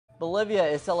Bolivia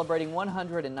is celebrating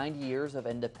 190 years of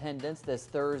independence this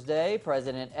Thursday.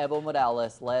 President Evo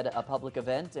Morales led a public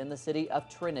event in the city of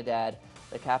Trinidad,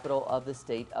 the capital of the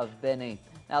state of Beni.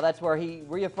 Now, that's where he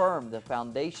reaffirmed the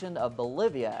foundation of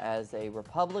Bolivia as a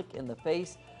republic in the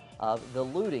face of the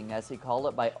looting, as he called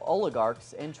it, by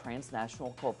oligarchs and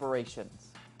transnational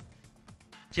corporations.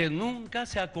 Que nunca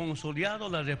se ha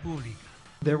consolidado la república.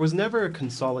 There was never a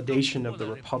consolidation of the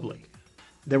republic.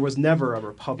 There was never a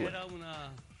republic.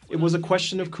 It was a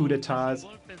question of coup d'etats,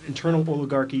 internal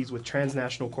oligarchies with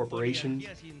transnational corporations.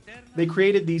 They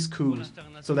created these coups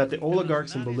so that the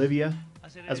oligarchs in Bolivia,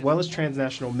 as well as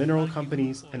transnational mineral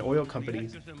companies and oil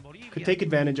companies, could take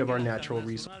advantage of our natural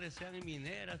resources.